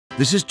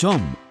This is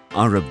Tom,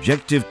 our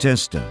objective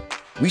tester.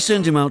 We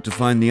sent him out to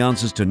find the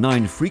answers to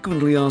 9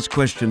 frequently asked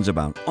questions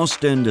about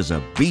Ostend as a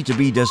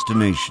B2B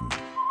destination.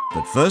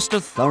 But first,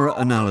 a thorough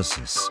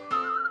analysis.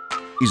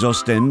 Is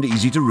Ostend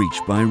easy to reach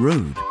by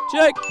road?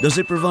 Check. Does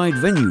it provide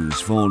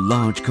venues for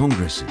large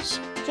congresses?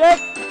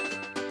 Check.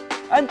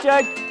 And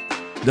check.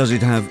 Does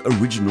it have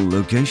original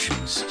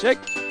locations?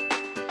 Check.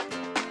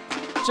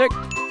 Check.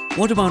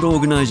 What about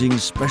organising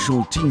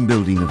special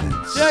team-building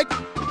events? Check.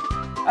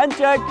 And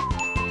check.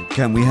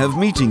 Can we have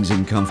meetings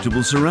in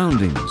comfortable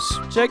surroundings?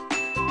 Check.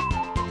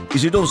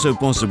 Is it also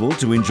possible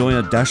to enjoy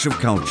a dash of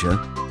culture?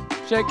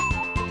 Check.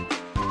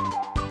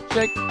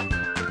 Check.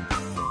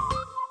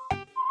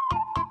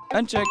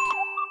 And check.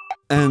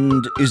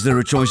 And is there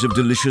a choice of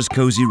delicious,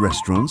 cosy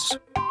restaurants?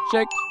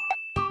 Check.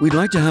 We'd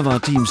like to have our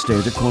team stay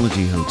at a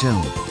quality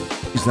hotel.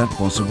 Is that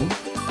possible?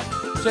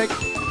 Check.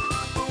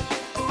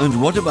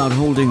 And what about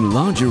holding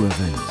larger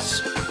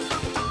events?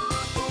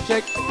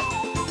 Check.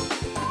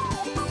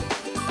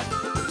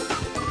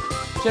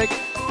 Check.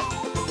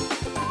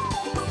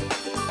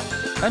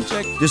 And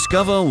check.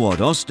 Discover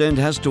what Ostend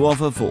has to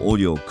offer for all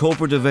your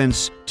corporate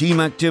events, team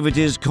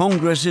activities,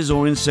 congresses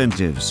or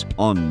incentives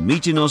on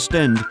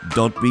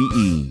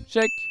meetinostend.be.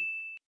 Check.